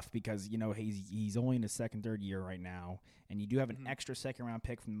 It's tough because he's only in his 2nd, 3rd year right now, and you do have an extra 2nd round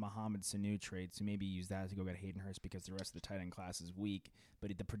pick from the Mohamed Sanu trade, so maybe use that to go get Hayden Hurst because the rest of the tight end class is weak,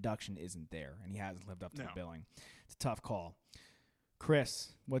 but the production isn't there, and he hasn't lived up to the billing. It's a tough call.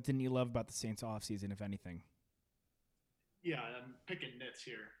 Chris, what didn't you love about the Saints offseason, if anything? Yeah, I'm picking nits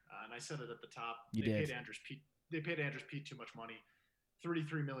here, and I said it at the top. They paid Andrews Pete too much money.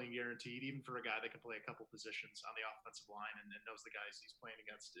 $33 million guaranteed, even for a guy that can play a couple positions on the offensive line and knows the guys he's playing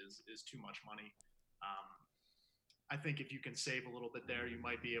against is too much money. I think if you can save a little bit there, you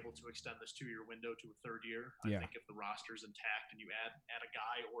might be able to extend this 2-year window to a 3rd year. I think if the roster's intact and you add a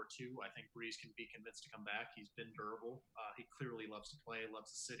guy or two, I think Breeze can be convinced to come back. He's been durable. He clearly loves to play,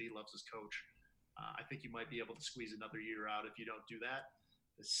 loves the city, loves his coach. I think you might be able to squeeze another year out if you don't do that.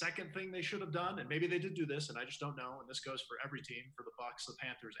 The second thing they should have done, and maybe they did do this, and I just don't know, and this goes for every team, for the Bucs, the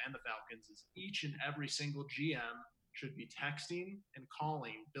Panthers, and the Falcons, is each and every single GM should be texting and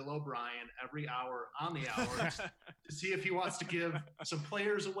calling Bill O'Brien every hour on the hour to see if he wants to give some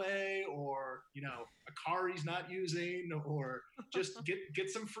players away or, a car he's not using, or just get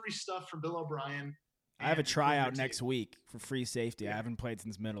some free stuff from Bill O'Brien. I have a tryout next week for free safety. I haven't played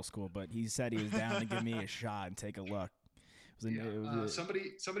since middle school, but he said he was down to give me a shot and take a look.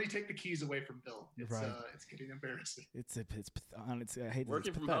 Somebody take the keys away from Bill. It's getting embarrassing. I hate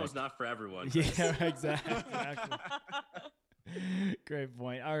working from home is not for everyone. Yeah, exactly. Great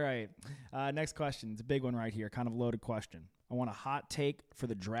point. All right, next question. It's a big one right here. Kind of loaded question. I want a hot take for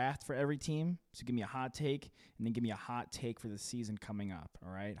the draft for every team. So give me a hot take, and then give me a hot take for the season coming up.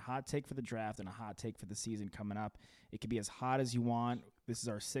 All right, hot take for the draft and a hot take for the season coming up. It could be as hot as you want. This is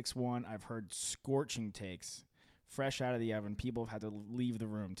our 6-1. I've heard scorching takes fresh out of the oven. People have had to leave the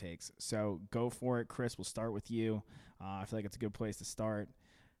room takes. So go for it. Chris, we'll start with you. I feel like it's a good place to start.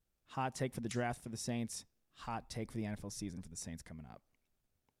 Hot take for the draft for the Saints. Hot take for the NFL season for the Saints coming up.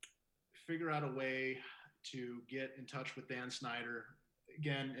 Figure out a way to get in touch with Dan Snyder,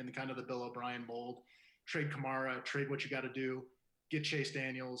 again, in the kind of the Bill O'Brien mold. Trade Kamara, trade what you got to do, get Chase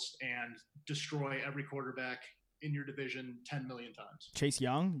Daniels, and destroy every quarterback in your division 10 million times. Chase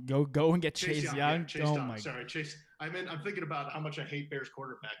Young? Go and get Chase Young. Yeah, Chase oh Young. My Sorry, Chase. I'm thinking about how much I hate Bears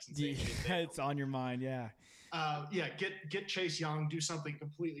quarterbacks. And yeah, it's on your mind, yeah. Get Chase Young, do something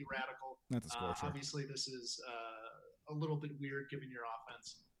completely radical. That's a scorcher. Obviously, this is a little bit weird given your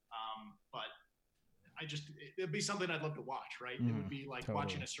offense, but it'd be something I'd love to watch, right? It would be like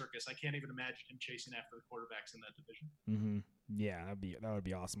watching a circus. I can't even imagine him chasing after the quarterbacks in that division. Mm-hmm. Yeah, that would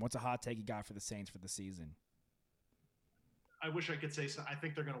be awesome. What's a hot take you got for the Saints for the season? I wish I could say so. I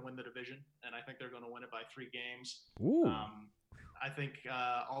think they're going to win the division, and I think they're going to win it by 3 games. Ooh. I think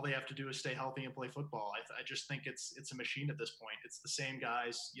all they have to do is stay healthy and play football. I just think it's a machine at this point. It's the same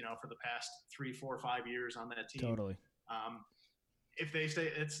guys, for the past 3, 4, 5 years on that team. Totally. If they stay,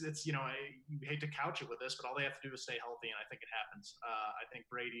 it's you hate to couch it with this, but all they have to do is stay healthy, and I think it happens. I think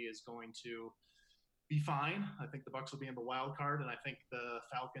Brady is going to be fine. I think the Bucs will be in the wild card, and I think the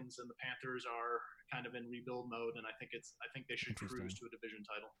Falcons and the Panthers are kind of in rebuild mode, and I think they should cruise to a division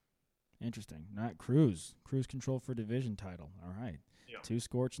title. Interesting. Not cruise control for division title. All right. Yep. 2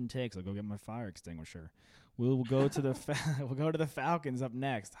 scorching takes. I'll go get my fire extinguisher. We'll go to the we'll go to the Falcons up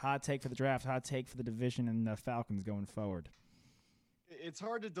next. Hot take for the draft. Hot take for the division and the Falcons going forward. It's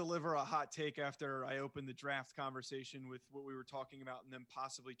hard to deliver a hot take after I opened the draft conversation with what we were talking about and then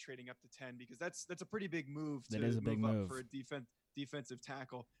possibly trading up to 10, because that's a pretty big move to move up for a defensive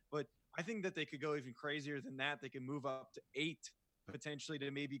tackle. But I think that they could go even crazier than that. They could move up to 8 potentially to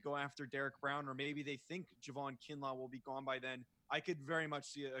maybe go after Derek Brown, or maybe they think Javon Kinlaw will be gone by then. I could very much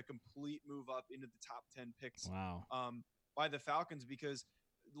see a complete move up into the top 10 picks. Wow. By the Falcons, because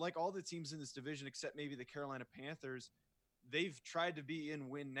like all the teams in this division, except maybe the Carolina Panthers, they've tried to be in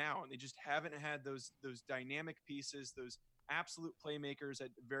win now, and they just haven't had those dynamic pieces, those absolute playmakers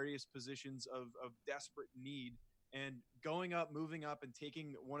at various positions of desperate need. And going up, moving up, and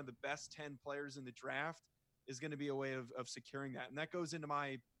taking one of the best 10 players in the draft is going to be a way of securing that. And that goes into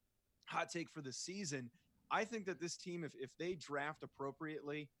my hot take for the season. I think that this team, if they draft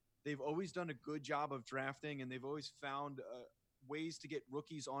appropriately, they've always done a good job of drafting, and they've always found ways to get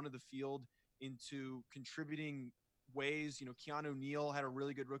rookies onto the field into contributing ways. Keanu Neal had a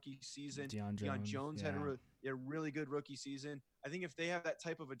really good rookie season. Deion Jones had a really good rookie season. I think if they have that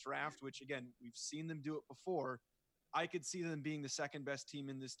type of a draft, which again, we've seen them do it before, I could see them being the second best team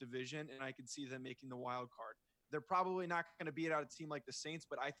in this division, and I could see them making the wild card. They're probably not going to beat out a team like the Saints,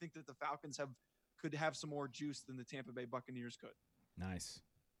 but I think that the Falcons could have some more juice than the Tampa Bay Buccaneers could. Nice.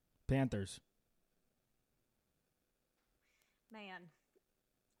 Panthers. Man,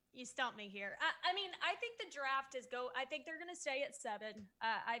 you stumped me here. I mean, I think the draft I think they're going to stay at 7.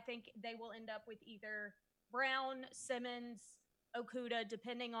 I think they will end up with either Brown, Simmons, Okudah,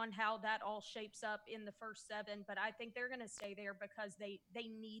 depending on how that all shapes up in the first 7. But I think they're going to stay there because they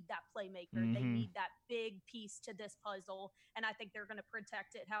need that playmaker. Mm-hmm. They need that big piece to this puzzle. And I think they're going to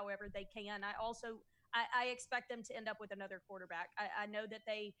protect it however they can. I expect them to end up with another quarterback. I know that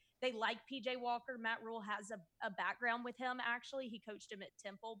they like PJ Walker. Matt Rule has a background with him, actually. He coached him at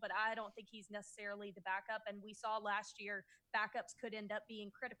Temple, but I don't think he's necessarily the backup. And we saw last year backups could end up being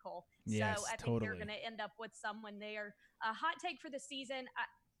critical. Yes, so I think they're going to end up with someone there. A hot take for the season.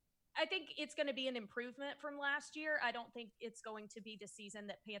 I think it's going to be an improvement from last year. I don't think it's going to be the season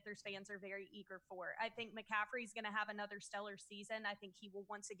that Panthers fans are very eager for. I think McCaffrey's going to have another stellar season. I think he will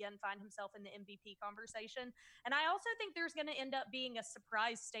once again find himself in the MVP conversation. And I also think there's going to end up being a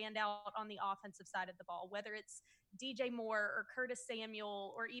surprise standout on the offensive side of the ball, whether it's DJ Moore or Curtis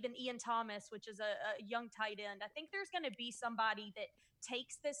Samuel or even Ian Thomas, which is a young tight end. I think there's going to be somebody that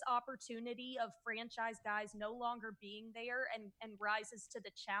takes this opportunity of franchise guys no longer being there and rises to the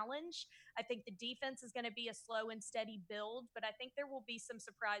challenge. I think the defense is going to be a slow and steady build, but I think there will be some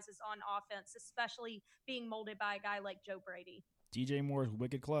surprises on offense, especially being molded by a guy like Joe Brady. DJ Moore is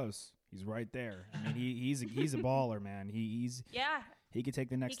wicked close. He's right there. I mean, he's a baller, man. He could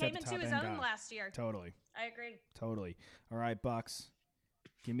take the next step. He came into his own last year. Totally. I agree. Totally. All right, Bucks.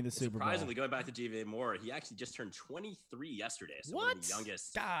 Give me the Super Bowl. Surprisingly, going back to DJ Moore, he actually just turned 23 yesterday. So what? One of the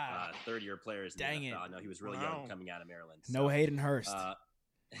youngest third-year players in the NFL. No, he was really young coming out of Maryland. So, no Hayden Hurst.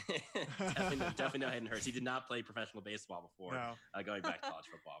 definitely no Hayden Hurst. He did not play professional baseball before going back to college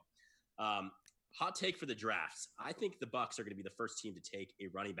football. Hot take for the drafts. I think the Bucs are going to be the first team to take a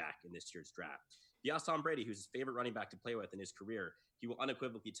running back in this year's draft. you ask Tom Brady, who's his favorite running back to play with in his career, he will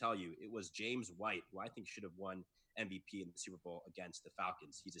unequivocally tell you it was James White, who I think should have won MVP in the Super Bowl against the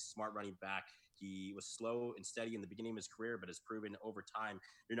Falcons. He's a smart running back. He was slow and steady in the beginning of his career, but has proven over time,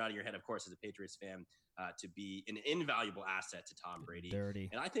 you're nodding your head, of course, as a Patriots fan, to be an invaluable asset to Tom Brady. Dirty.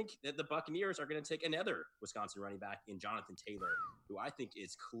 And I think that the Buccaneers are going to take another Wisconsin running back in Jonathan Taylor, who I think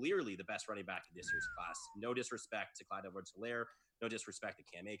is clearly the best running back in this year's class. No disrespect to Clyde Edwards-Helaire, no disrespect to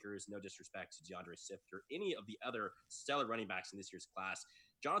Cam Akers, no disrespect to DeAndre Swift or any of the other stellar running backs in this year's class.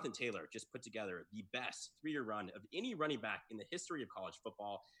 Jonathan Taylor just put together the best 3-year run of any running back in the history of college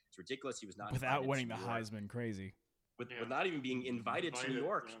football. It's ridiculous. He was not without winning the Heisman. Crazy. With not even being invited to New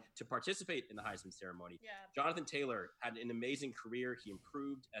York to participate in the Heisman ceremony. Yeah. Jonathan Taylor had an amazing career. He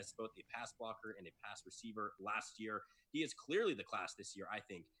improved as both a pass blocker and a pass receiver last year. He is clearly the class this year, I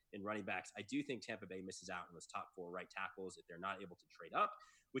think, in running backs. I do think Tampa Bay misses out on those top 4 right tackles if they're not able to trade up,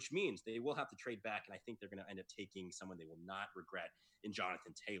 which means they will have to trade back, and I think they're going to end up taking someone they will not regret in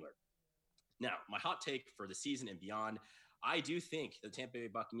Jonathan Taylor. Now, my hot take for the season and beyond, I do think the Tampa Bay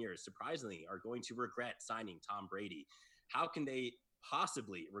Buccaneers, surprisingly, are going to regret signing Tom Brady. How can they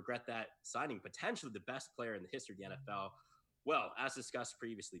possibly regret that signing potentially the best player in the history of the NFL? Well, as discussed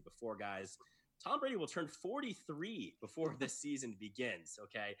previously before, guys, Tom Brady will turn 43 before this season begins,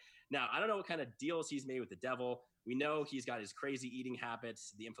 okay? Now, I don't know what kind of deals he's made with the devil. We know he's got his crazy eating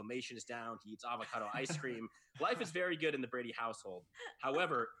habits. The inflammation is down. He eats avocado ice cream. Life is very good in the Brady household.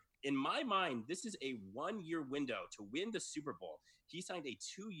 However, in my mind, this is a 1-year window to win the Super Bowl. He signed a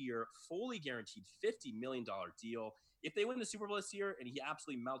 2-year, fully guaranteed $50 million deal. If they win the Super Bowl this year and he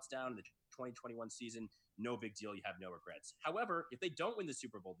absolutely melts down in the 2021 season, no big deal. You have no regrets. However, if they don't win the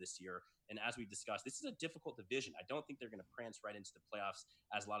Super Bowl this year, and as we've discussed, this is a difficult division. I don't think they're going to prance right into the playoffs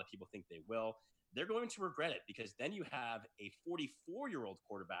as a lot of people think they will. They're going to regret it because then you have a 44-year-old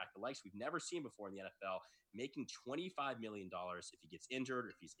quarterback, the likes we've never seen before in the NFL, making $25 million if he gets injured or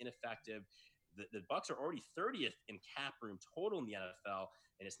if he's ineffective. The Bucs are already 30th in cap room total in the NFL,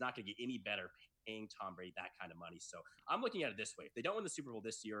 and it's not going to get any better paying Tom Brady that kind of money. So I'm looking at it this way. If they don't win the Super Bowl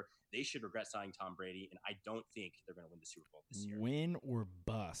this year, they should regret signing Tom Brady, and I don't think they're going to win the Super Bowl this year. Win or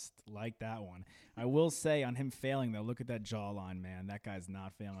bust. Like that one. I will say on him failing, though, look at that jawline, man. That guy's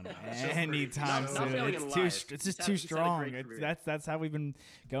not failing anytime soon. It's just too strong. That's how we've been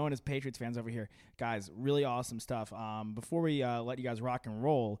going as Patriots fans over here. Guys, really awesome stuff. Before we let you guys rock and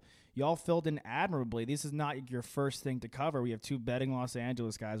roll, y'all filled in admirably. This is not your first thing to cover. We have 2 betting Los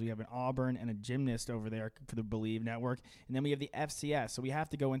Angeles guys. We have an Auburn and a gymnast over there for the Believe Network. And then we have the FCS. So we have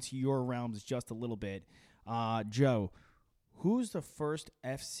to go into your realms just a little bit. Joe, who's the first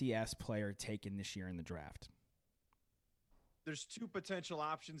FCS player taken this year in the draft? There's 2 potential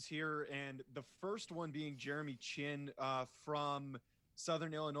options here, and the first one being Jeremy Chin from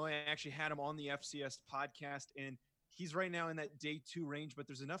Southern Illinois. I actually had him on the FCS podcast, and he's right now in that day 2 range, but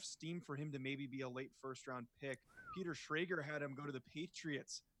there's enough steam for him to maybe be a late first-round pick. Peter Schrager had him go to the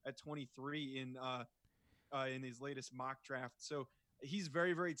Patriots at 23 in his latest mock draft. So he's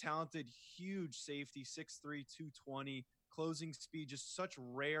very, very talented, huge safety, 6'3", 220, closing speed, just such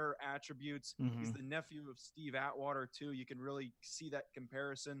rare attributes. Mm-hmm. He's the nephew of Steve Atwater, too. You can really see that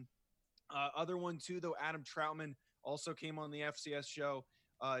comparison. Other one, too, though, Adam Troutman also came on the FCS show,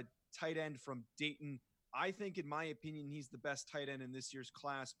 tight end from Dayton. I think, in my opinion, he's the best tight end in this year's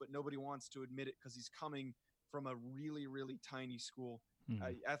class, but nobody wants to admit it because he's coming from a really, really tiny school.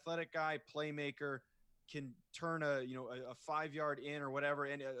 Athletic guy, playmaker, can turn a 5-yard in or whatever,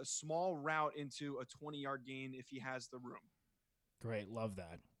 and a small route into a 20-yard gain if he has the room. Great, love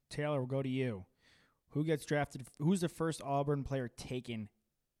that. Taylor, we'll go to you. Who gets drafted? Who's the first Auburn player taken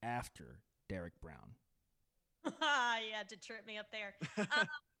after Derek Brown? You had to trip me up there.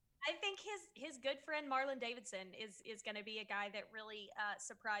 I think his good friend Marlon Davidson is going to be a guy that really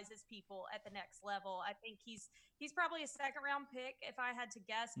surprises people at the next level. I think he's probably a 2nd-round pick if I had to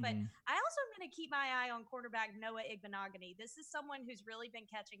guess. But I also am going to keep my eye on cornerback Noah Igbenogany. This is someone who's really been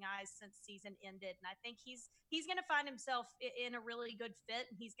catching eyes since season ended, and I think he's going to find himself in a really good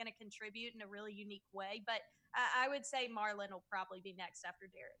fit, and he's going to contribute in a really unique way. But I would say Marlon will probably be next after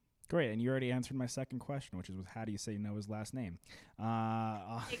Derek. Great, and you already answered my second question, which is how do you say Noah's last name? Right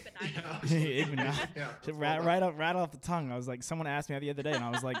off the tongue. I was like, someone asked me the other day, and I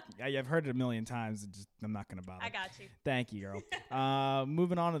was like, I've heard it a million times. I'm not going to bother. I got you. Thank you, girl.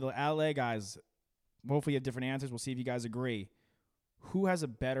 Moving on to the LA guys. Hopefully you have different answers. We'll see if you guys agree. Who has a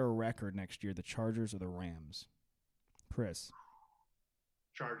better record next year, the Chargers or the Rams? Chris.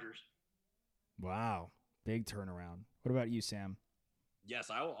 Chargers. Wow. Big turnaround. What about you, Sam?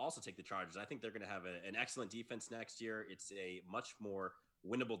 Yes, I will also take the Chargers. I think they're going to have an excellent defense next year. It's a much more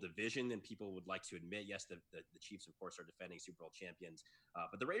winnable division than people would like to admit. Yes, the Chiefs, of course, are defending Super Bowl champions,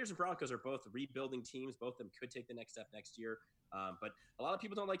 but the Raiders and Broncos are both rebuilding teams. Both of them could take the next step next year, but a lot of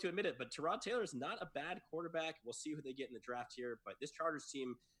people don't like to admit it. But Tyrod Taylor is not a bad quarterback. We'll see who they get in the draft here, but this Chargers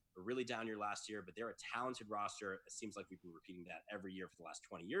team were really down year last year, but they're a talented roster. It seems like we've been repeating that every year for the last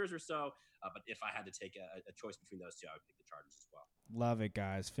 20 years or so, but if I had to take a choice between those two, I would pick the Chargers as well. Love it,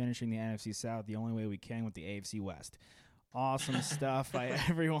 guys. Finishing the NFC South the only way we can with the AFC West. Awesome stuff by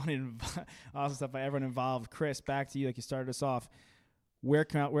everyone. Awesome stuff by everyone involved. Chris, back to you. Like you started us off. Where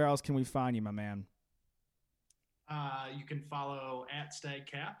else can we find you, my man? You can follow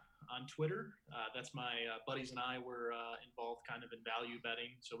 @StagCap on Twitter. That's my buddies and I were involved kind of in value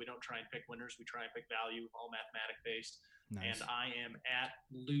betting. So we don't try and pick winners. We try and pick value, all mathematic based. Nice. And I am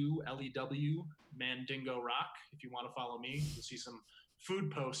 @Lew, L-E-W, Mandingo Rock. If you want to follow me, you'll see some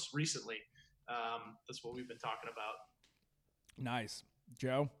food posts recently. That's what we've been talking about. Nice.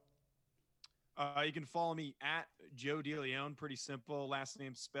 Joe? You can follow me @Joe DeLeon. Pretty simple. Last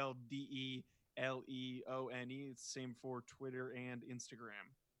name spelled DeLeone. It's the same for Twitter and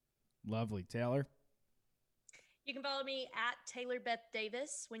Instagram. Lovely. Taylor? You can follow me @Taylor Beth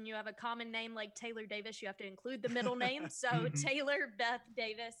Davis. When you have a common name like Taylor Davis, you have to include the middle name. So Taylor Beth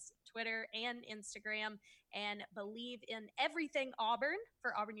Davis, Twitter and Instagram. And Believe in Everything Auburn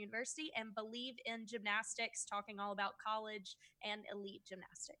for Auburn University, and Believe in Gymnastics, talking all about college and elite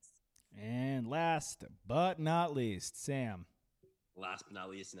gymnastics. And last but not least, Sam. Last but not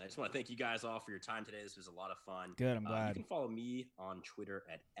least, and I just want to thank you guys all for your time today. This was a lot of fun. Good, I'm glad. You can follow me on Twitter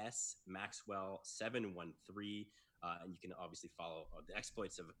 @SMaxwell713. And you can obviously follow the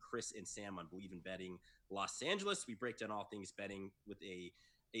exploits of Chris and Sam on Believe in Betting Los Angeles. We break down all things betting with a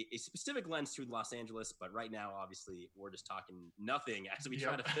specific lens to Los Angeles, but right now, obviously, we're just talking nothing as we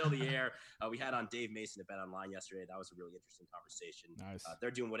try to fill the air. We had on Dave Mason at Bet Online yesterday. That was a really interesting conversation. Nice. They're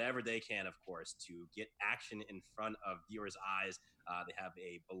doing whatever they can, of course, to get action in front of viewers' eyes. They have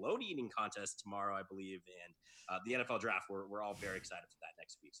a bologna eating contest tomorrow, I believe, and the NFL draft. We're all very excited for that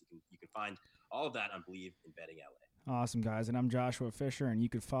next week. So you can find all of that on Believe in Betting LA. Awesome, guys. And I'm Joshua Fisher, and you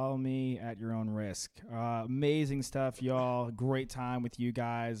can follow me at your own risk. Amazing stuff, y'all. Great time with you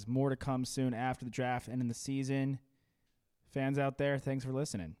guys. More to come soon after the draft and in the season. Fans out there, thanks for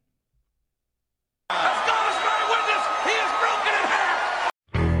listening. Let's go, the sky witness. He is broken in half.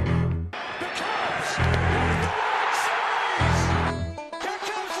 The Cubs win the World Series. Here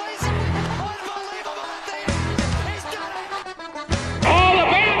comes Lisa. Unbelievable at the end. He's done it. Oh, the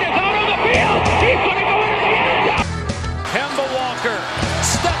band is out on the field. He's going to go in the end. Kemba Walker,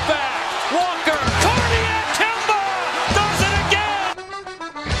 step back, Walker, cardiac Kemba, does it again.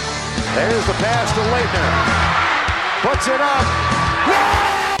 There's the pass to Leitner, puts it up.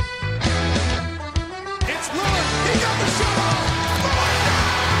 Whoa! It's Lillard, he got the shot off.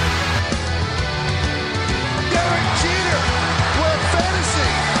 Derek Jeter, where fantasy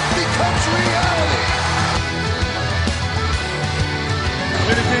becomes reality.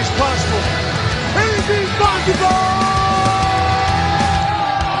 Anything's possible. Anything's possible.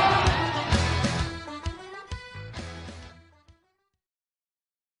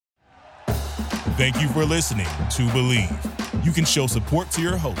 Thank you for listening to Believe. You can show support to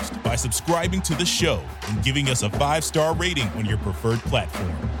your host by subscribing to the show and giving us a 5-star rating on your preferred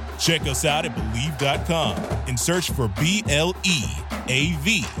platform. Check us out at Believe.com and search for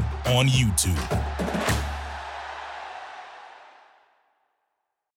BLEAV on YouTube.